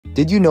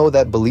Did you know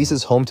that Belize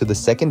is home to the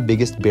second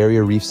biggest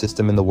barrier reef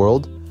system in the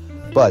world?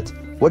 But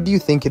what do you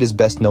think it is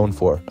best known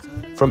for?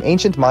 From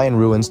ancient Mayan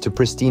ruins to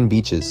pristine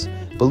beaches,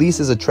 Belize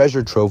is a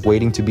treasure trove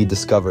waiting to be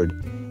discovered.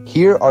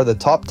 Here are the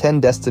top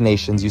 10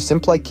 destinations you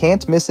simply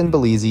can't miss in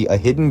Belize, a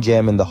hidden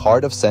gem in the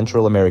heart of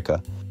Central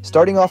America.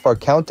 Starting off our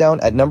countdown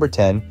at number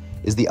 10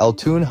 is the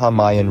Altun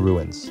Mayan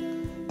ruins.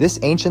 This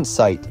ancient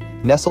site,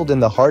 nestled in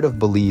the heart of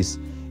Belize,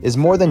 is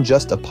more than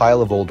just a pile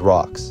of old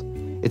rocks.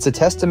 It's a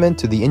testament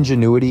to the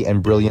ingenuity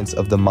and brilliance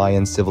of the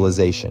Mayan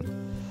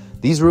civilization.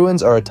 These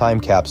ruins are a time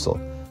capsule,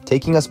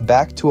 taking us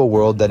back to a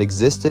world that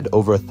existed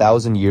over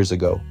 1,000 years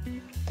ago.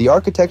 The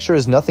architecture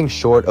is nothing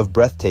short of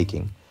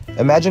breathtaking.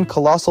 Imagine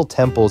colossal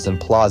temples and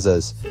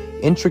plazas,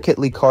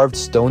 intricately carved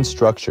stone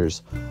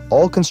structures,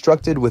 all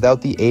constructed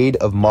without the aid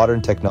of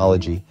modern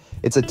technology.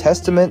 It's a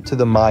testament to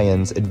the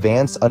Mayans'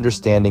 advanced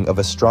understanding of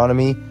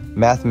astronomy,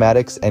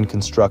 mathematics, and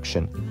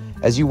construction.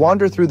 As you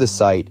wander through the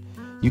site,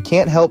 you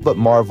can't help but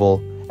marvel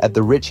at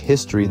the rich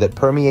history that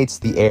permeates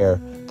the air,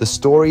 the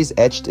stories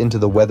etched into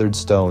the weathered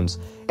stones,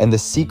 and the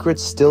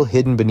secrets still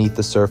hidden beneath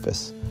the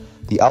surface.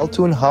 The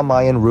Altun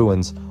Mayan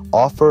ruins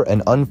offer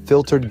an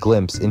unfiltered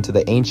glimpse into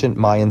the ancient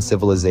Mayan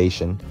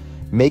civilization,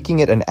 making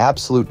it an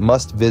absolute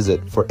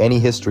must-visit for any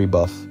history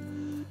buff.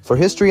 For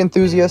history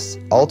enthusiasts,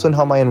 Altun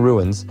Mayan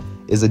ruins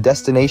is a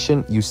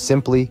destination you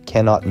simply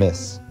cannot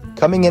miss.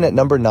 Coming in at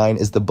number 9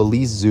 is the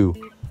Belize Zoo.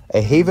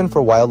 A haven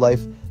for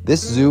wildlife,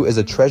 this zoo is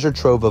a treasure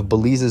trove of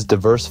Belize's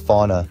diverse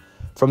fauna.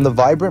 From the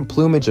vibrant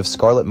plumage of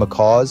scarlet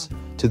macaws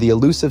to the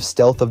elusive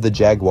stealth of the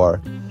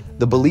jaguar,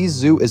 the Belize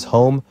Zoo is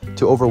home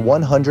to over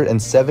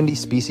 170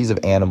 species of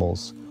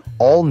animals,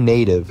 all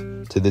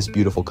native to this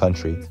beautiful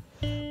country.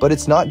 But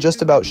it's not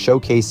just about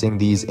showcasing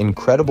these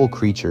incredible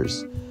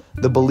creatures.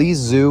 The Belize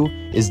Zoo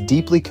is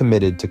deeply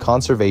committed to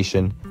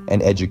conservation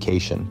and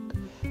education.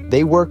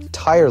 They work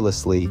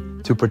tirelessly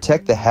to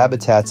protect the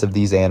habitats of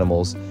these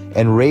animals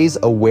and raise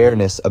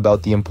awareness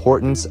about the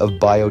importance of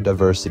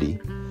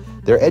biodiversity.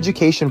 Their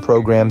education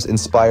programs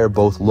inspire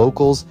both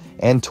locals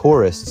and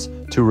tourists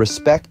to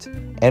respect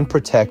and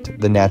protect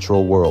the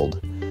natural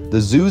world.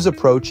 The zoo's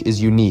approach is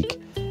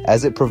unique,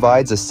 as it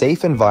provides a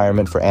safe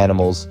environment for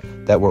animals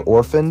that were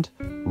orphaned,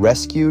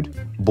 rescued,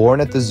 born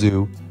at the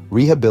zoo,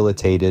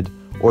 rehabilitated,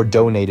 or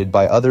donated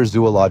by other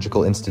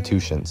zoological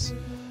institutions.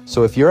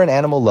 So if you're an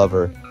animal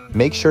lover,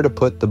 make sure to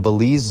put the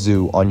Belize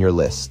Zoo on your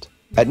list.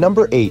 At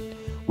number 8,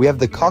 we have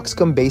the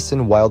Cockscomb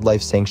Basin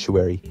Wildlife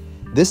Sanctuary.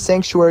 This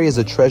sanctuary is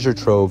a treasure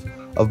trove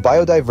of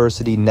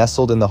biodiversity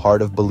nestled in the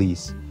heart of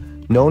Belize.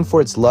 Known for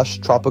its lush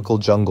tropical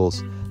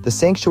jungles, the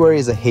sanctuary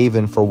is a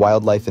haven for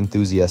wildlife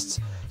enthusiasts,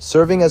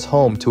 serving as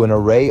home to an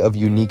array of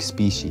unique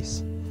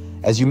species.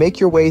 As you make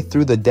your way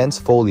through the dense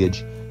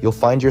foliage, you'll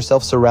find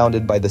yourself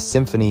surrounded by the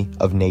symphony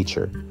of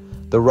nature.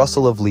 The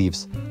rustle of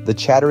leaves, the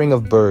chattering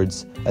of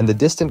birds, and the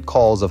distant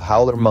calls of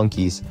howler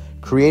monkeys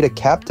create a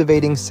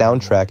captivating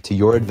soundtrack to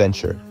your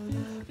adventure.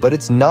 But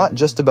it's not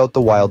just about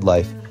the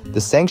wildlife.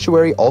 The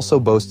sanctuary also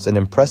boasts an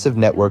impressive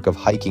network of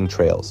hiking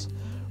trails.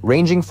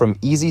 Ranging from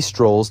easy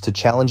strolls to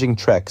challenging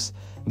treks,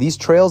 these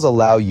trails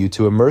allow you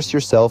to immerse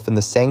yourself in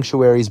the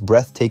sanctuary's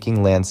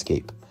breathtaking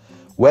landscape.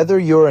 Whether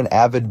you're an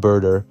avid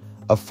birder,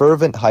 a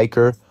fervent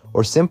hiker,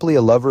 or simply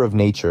a lover of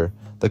nature,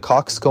 the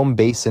Cockscomb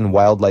Basin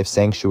Wildlife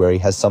Sanctuary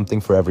has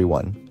something for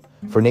everyone.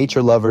 For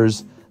nature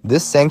lovers,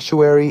 this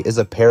sanctuary is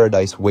a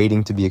paradise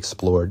waiting to be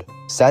explored.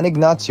 San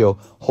Ignacio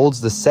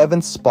holds the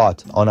 7th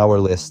spot on our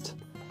list.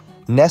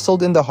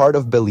 Nestled in the heart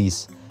of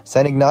Belize,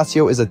 San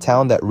Ignacio is a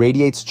town that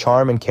radiates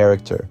charm and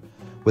character.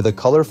 With a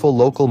colorful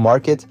local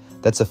market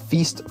that's a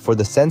feast for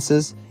the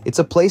senses, it's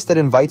a place that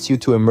invites you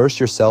to immerse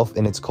yourself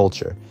in its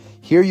culture.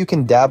 Here you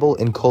can dabble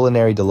in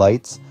culinary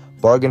delights,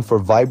 bargain for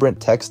vibrant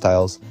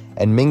textiles,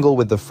 and mingle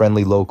with the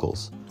friendly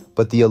locals.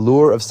 But the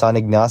allure of San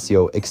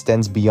Ignacio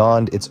extends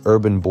beyond its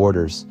urban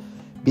borders.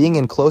 Being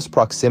in close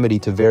proximity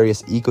to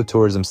various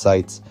ecotourism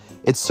sites,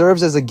 it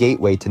serves as a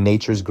gateway to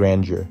nature's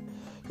grandeur.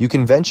 You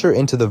can venture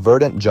into the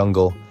verdant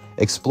jungle,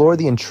 explore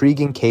the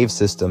intriguing cave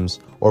systems,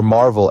 or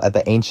marvel at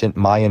the ancient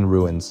Mayan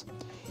ruins.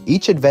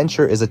 Each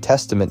adventure is a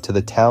testament to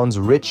the town's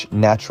rich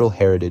natural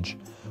heritage.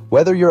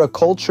 Whether you're a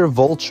culture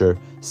vulture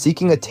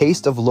seeking a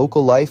taste of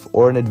local life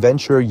or an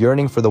adventurer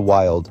yearning for the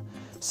wild,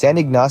 San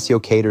Ignacio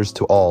caters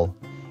to all.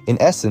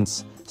 In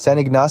essence, San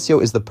Ignacio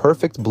is the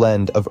perfect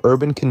blend of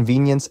urban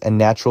convenience and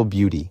natural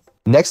beauty.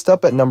 Next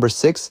up at number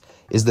 6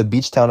 is the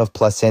beach town of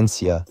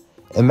Placencia.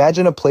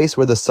 Imagine a place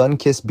where the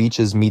sun-kissed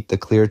beaches meet the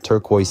clear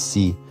turquoise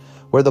sea,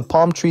 where the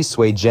palm trees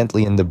sway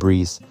gently in the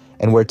breeze,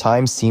 and where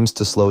time seems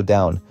to slow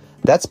down.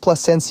 That's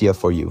Placencia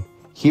for you.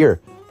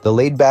 Here, the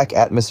laid-back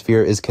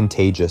atmosphere is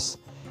contagious,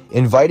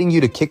 inviting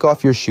you to kick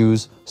off your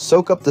shoes,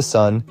 soak up the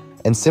sun,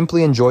 and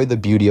simply enjoy the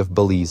beauty of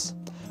Belize.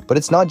 But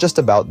it's not just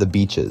about the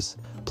beaches.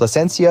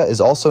 Placencia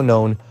is also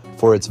known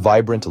for its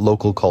vibrant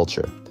local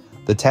culture.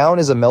 The town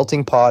is a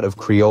melting pot of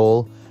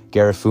Creole,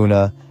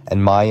 Garifuna,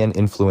 and Mayan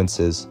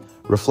influences,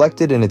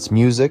 reflected in its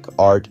music,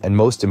 art, and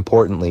most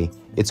importantly,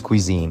 its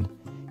cuisine.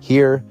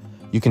 Here,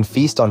 you can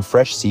feast on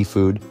fresh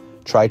seafood,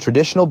 try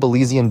traditional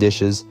Belizean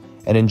dishes,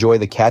 and enjoy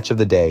the catch of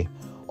the day,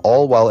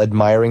 all while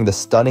admiring the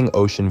stunning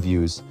ocean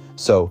views.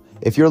 So,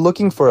 if you're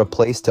looking for a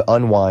place to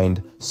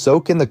unwind,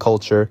 soak in the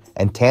culture,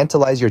 and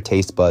tantalize your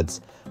taste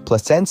buds,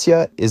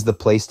 Placencia is the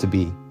place to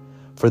be.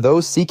 For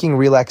those seeking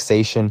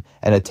relaxation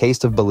and a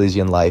taste of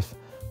Belizean life,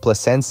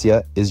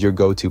 Placencia is your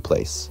go-to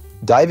place.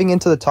 Diving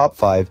into the top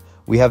 5,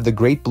 we have the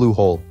Great Blue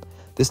Hole.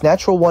 This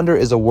natural wonder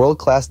is a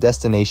world-class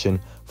destination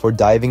for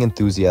diving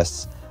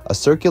enthusiasts, a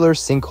circular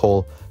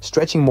sinkhole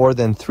stretching more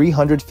than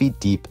 300 feet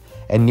deep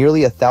and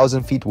nearly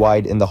 1,000 feet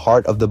wide in the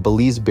heart of the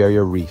Belize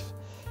Barrier Reef.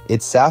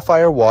 Its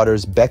sapphire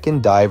waters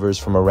beckon divers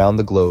from around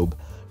the globe,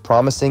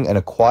 promising an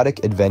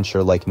aquatic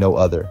adventure like no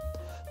other.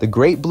 The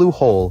Great Blue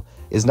Hole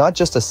is not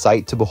just a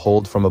sight to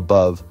behold from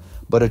above,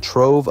 but a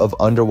trove of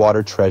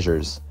underwater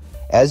treasures.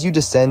 As you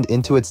descend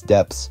into its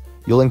depths,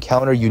 you'll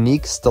encounter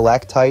unique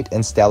stalactite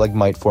and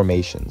stalagmite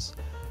formations,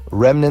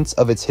 remnants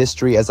of its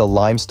history as a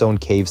limestone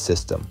cave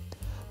system.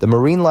 The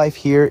marine life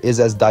here is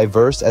as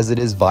diverse as it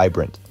is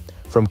vibrant,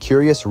 from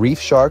curious reef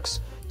sharks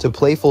to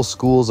playful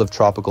schools of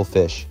tropical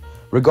fish.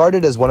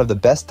 Regarded as one of the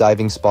best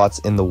diving spots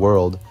in the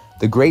world,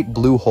 the Great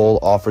Blue Hole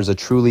offers a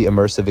truly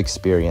immersive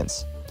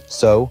experience.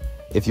 So,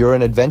 if you're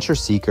an adventure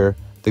seeker,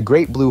 the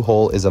Great Blue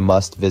Hole is a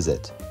must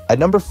visit. At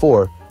number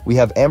 4, we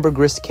have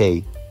Ambergris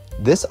Caye.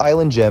 This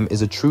island gem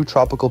is a true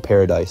tropical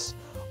paradise,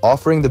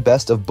 offering the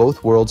best of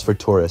both worlds for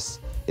tourists.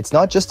 It's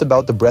not just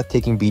about the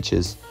breathtaking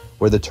beaches,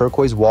 where the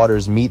turquoise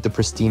waters meet the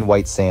pristine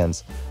white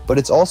sands, but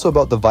it's also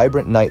about the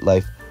vibrant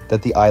nightlife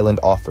that the island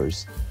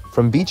offers.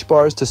 From beach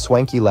bars to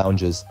swanky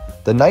lounges,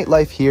 the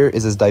nightlife here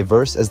is as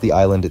diverse as the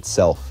island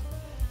itself.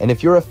 And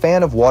if you're a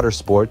fan of water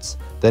sports,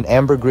 then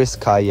Ambergris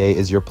Caye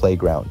is your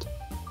playground.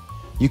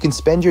 You can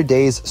spend your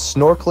days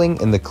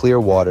snorkeling in the clear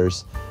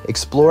waters,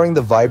 exploring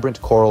the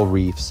vibrant coral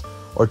reefs,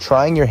 or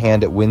trying your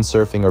hand at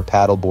windsurfing or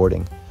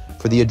paddleboarding.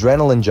 For the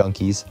adrenaline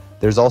junkies,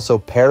 there's also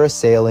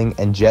parasailing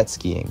and jet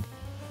skiing.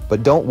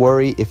 But don't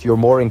worry if you're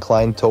more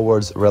inclined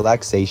towards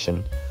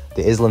relaxation.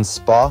 The island's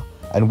spa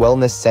and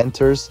wellness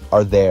centers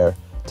are there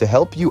to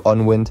help you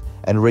unwind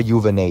and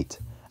rejuvenate.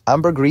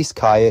 Ambergris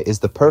Caye is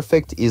the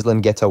perfect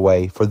island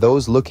getaway for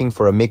those looking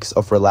for a mix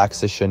of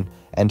relaxation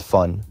and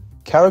fun.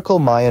 Caracol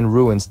Mayan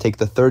ruins take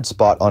the 3rd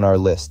spot on our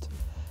list.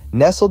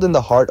 Nestled in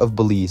the heart of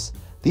Belize,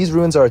 these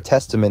ruins are a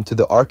testament to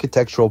the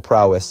architectural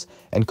prowess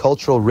and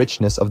cultural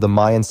richness of the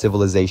Mayan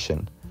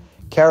civilization.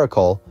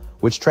 Caracol,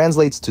 which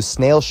translates to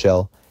snail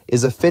shell,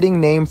 is a fitting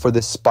name for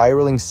this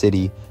spiraling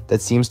city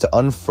that seems to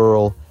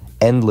unfurl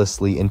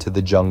endlessly into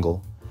the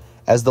jungle.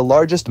 As the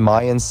largest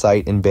Mayan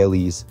site in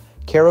Belize,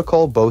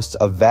 Caracol boasts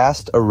a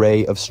vast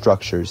array of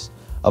structures.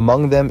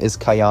 Among them is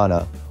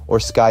Cayana, or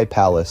Sky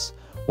Palace,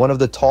 one of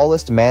the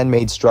tallest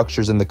man-made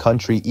structures in the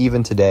country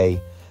even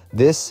today.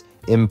 This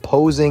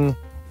imposing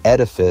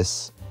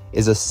edifice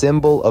is a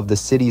symbol of the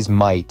city's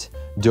might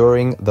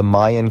during the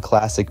Mayan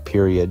Classic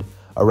period,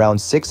 around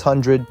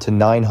 600 to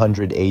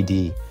 900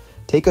 AD.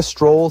 Take a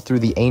stroll through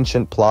the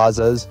ancient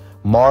plazas,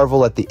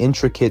 marvel at the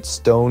intricate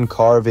stone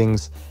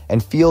carvings,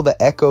 and feel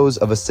the echoes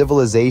of a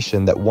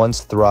civilization that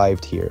once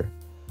thrived here.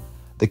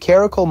 The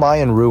Caracol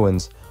Mayan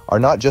ruins are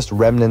not just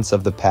remnants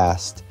of the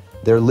past,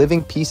 they're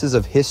living pieces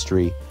of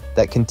history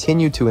that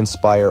continue to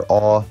inspire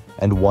awe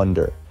and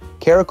wonder.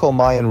 Caracol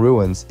Mayan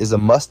ruins is a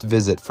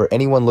must-visit for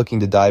anyone looking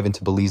to dive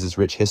into Belize's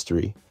rich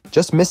history.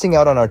 Just missing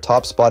out on our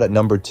top spot at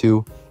number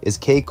 2 is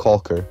Caye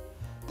Caulker.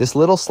 This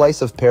little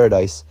slice of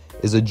paradise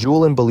is a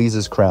jewel in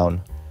Belize's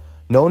crown,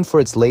 known for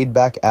its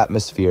laid-back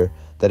atmosphere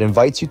that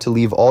invites you to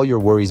leave all your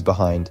worries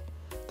behind.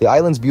 The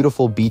island's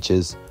beautiful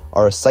beaches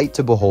are a sight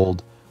to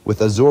behold,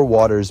 with azure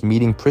waters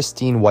meeting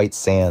pristine white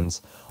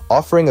sands,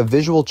 offering a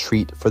visual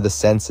treat for the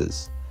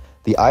senses.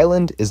 The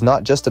island is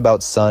not just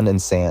about sun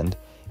and sand.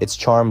 Its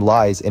charm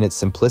lies in its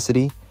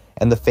simplicity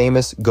and the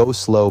famous "Go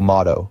Slow"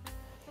 motto.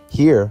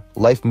 Here,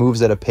 life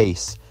moves at a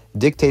pace,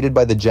 dictated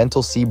by the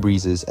gentle sea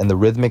breezes and the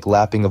rhythmic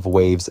lapping of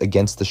waves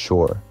against the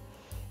shore.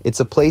 It's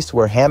a place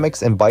where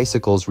hammocks and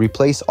bicycles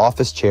replace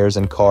office chairs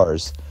and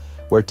cars,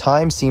 where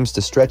time seems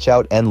to stretch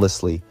out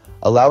endlessly,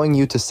 allowing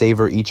you to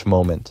savor each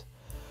moment.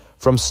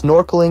 From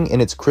snorkeling in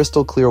its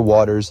crystal-clear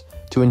waters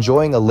to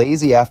enjoying a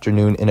lazy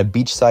afternoon in a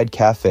beachside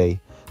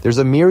cafe, there's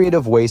a myriad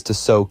of ways to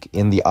soak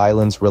in the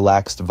island's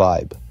relaxed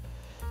vibe.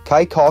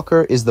 Caye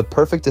Caulker is the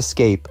perfect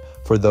escape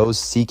for those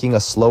seeking a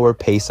slower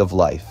pace of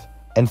life.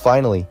 And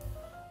finally,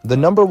 the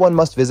number 1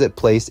 must-visit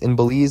place in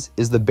Belize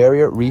is the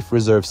Barrier Reef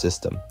Reserve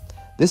System.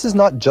 This is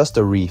not just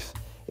a reef,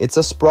 it's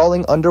a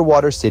sprawling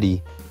underwater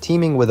city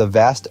teeming with a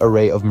vast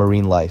array of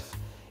marine life.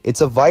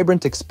 It's a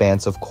vibrant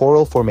expanse of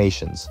coral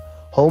formations,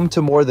 home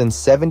to more than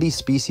 70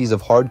 species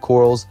of hard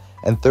corals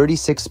and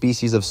 36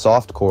 species of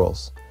soft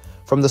corals.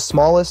 From the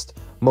smallest,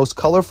 most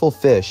colorful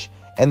fish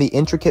and the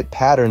intricate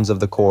patterns of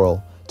the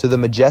coral to the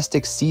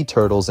majestic sea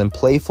turtles and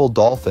playful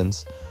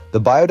dolphins,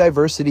 the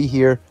biodiversity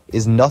here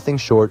is nothing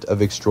short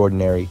of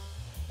extraordinary.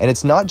 And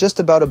it's not just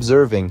about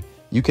observing,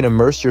 you can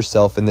immerse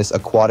yourself in this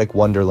aquatic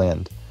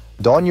wonderland.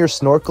 Don your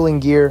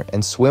snorkeling gear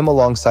and swim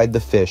alongside the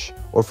fish,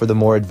 or for the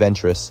more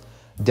adventurous,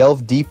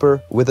 delve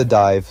deeper with a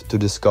dive to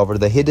discover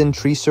the hidden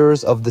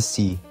treasures of the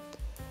sea.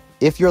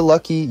 If you're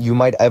lucky, you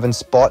might even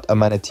spot a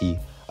manatee,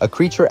 a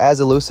creature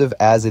as elusive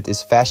as it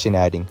is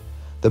fascinating.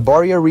 The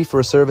Barrier Reef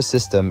Reserve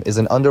System is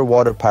an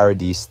underwater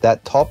paradise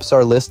that tops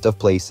our list of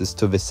places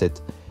to visit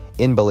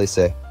in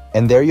Belize.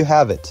 And there you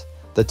have it,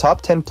 the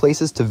top 10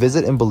 places to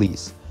visit in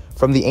Belize.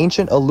 From the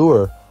ancient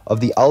allure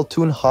of the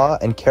Altun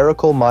and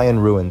Caracol Mayan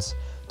ruins,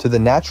 to the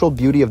natural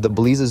beauty of the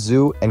Belize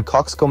Zoo and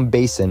Cockscomb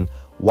Basin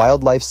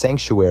Wildlife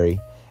Sanctuary,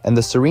 and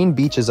the serene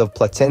beaches of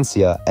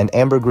Placencia and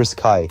Ambergris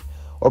Caye,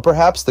 or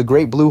perhaps the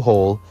Great Blue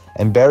Hole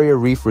and Barrier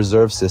Reef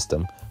Reserve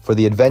System for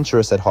the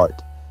adventurous at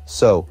heart.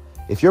 So,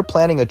 if you're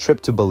planning a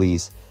trip to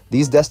Belize,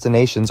 these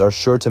destinations are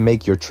sure to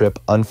make your trip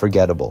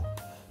unforgettable.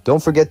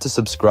 Don't forget to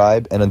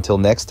subscribe, and until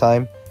next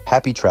time,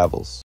 happy travels.